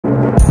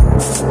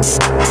I'ma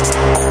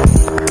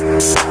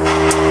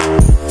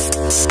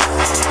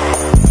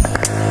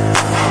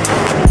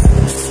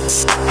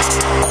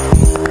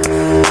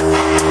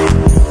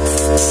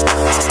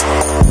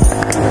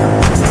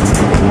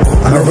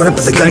run up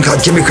with the gun called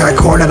Jimmy Crack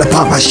Corn and I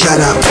pop my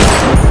shut up.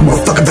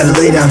 Motherfucker better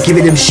lay down,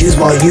 giving them shoes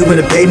while you in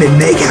the pavement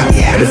make out.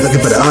 Yeah, I've been looking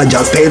for the odd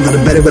jobs, paying a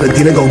little better, but a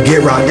dealer gon'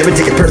 get robbed. Never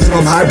take it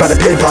personal, I'm hired by the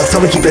pit boss, so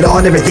I keep it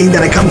on everything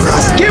that I come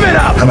across. Give it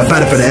up! I'm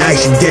about it for the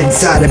action, dead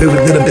inside, I move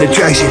with a little bit of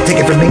traction.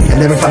 Take it from me,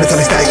 I never find a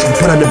satisfaction.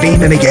 Put on the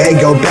beam and make your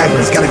head go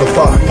backwards, gotta go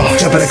far.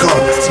 Jump in a car,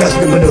 smash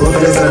the window,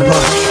 open it and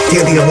unlock.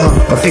 Hear the alarm,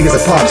 my fingers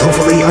are pops,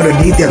 hopefully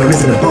underneath there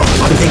isn't a bomb.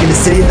 I've been taking the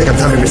city like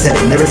I'm time to reset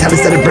it. Never time to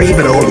set a break,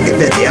 but a whole look at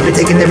 50. I've been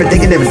taking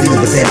everything and everything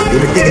is pathetic.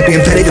 You've been thinking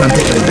being petty, then I'm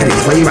taking it petty.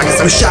 Why you rockin'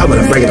 so shy when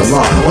I'm breaking the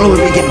law? Only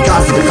when we getting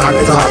caught for the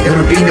carpet's off.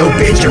 Never be no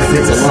bitch or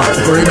fits a lot.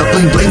 We're in a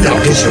bling bling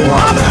that'll piss you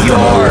off. You're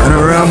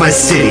running around my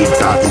city,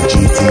 about the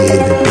GTA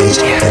the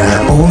bitch. And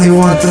I only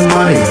want the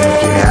money, you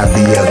can have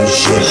the other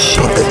shit.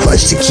 Put the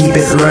clutch to keep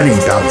it running,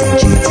 about the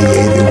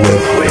GTA the whip.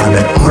 I'm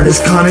an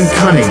artist con and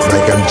cunning,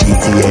 like I'm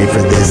GTA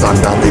for this. I'm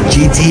about the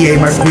GTA,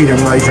 my freedom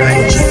lies.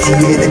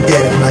 GTA the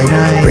dead of night.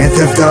 Grand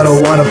Theft Auto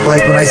wanna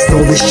bite when I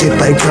stole this shit,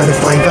 like try to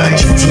fight.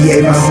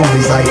 GTA my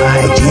homies like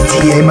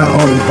GTA my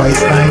only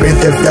vice. Grand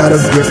Theft Auto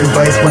grip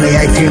advice, when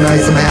I act too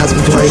nice I'ma ask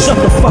them twice.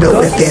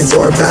 No ifs, ands,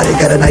 or about it.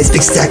 Got a nice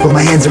big stack with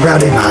my hands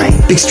around it.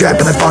 Big strap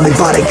and I finally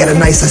bought it. Got a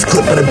nice size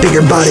clip but a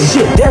bigger body.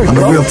 I'm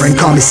a real friend,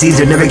 call me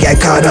Caesar. Never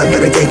get caught up,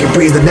 better take a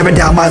breather. Never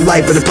doubt my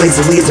life but a place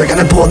of leisure.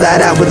 Gotta pull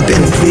that out with a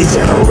pin and tweezer.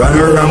 I run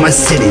around my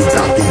city,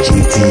 about the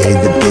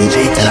GTA the beach.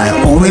 And I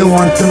only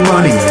want the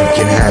money, you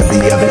can have the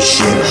other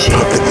shit.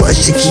 Put the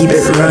clutch to keep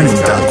it running,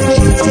 about the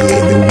GTA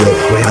the whip.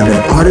 I'm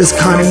an artist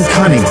con and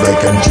cunning, like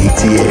I'm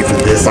GTA for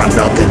this. I'm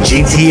about the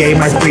GTA,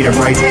 my freedom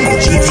rights.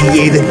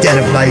 GTA the dead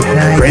of night.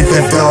 Grand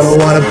Theft Auto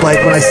wanna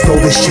bite when I stole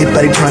this shit,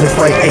 but he trying to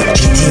fight. Hey,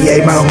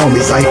 GTA my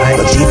homies like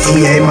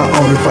GTA my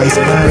own advice.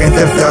 Grand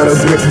Theft Auto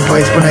grip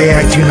advice, when I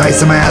act too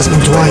nice I'ma ask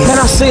him twice. Man,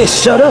 I said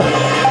shut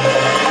up.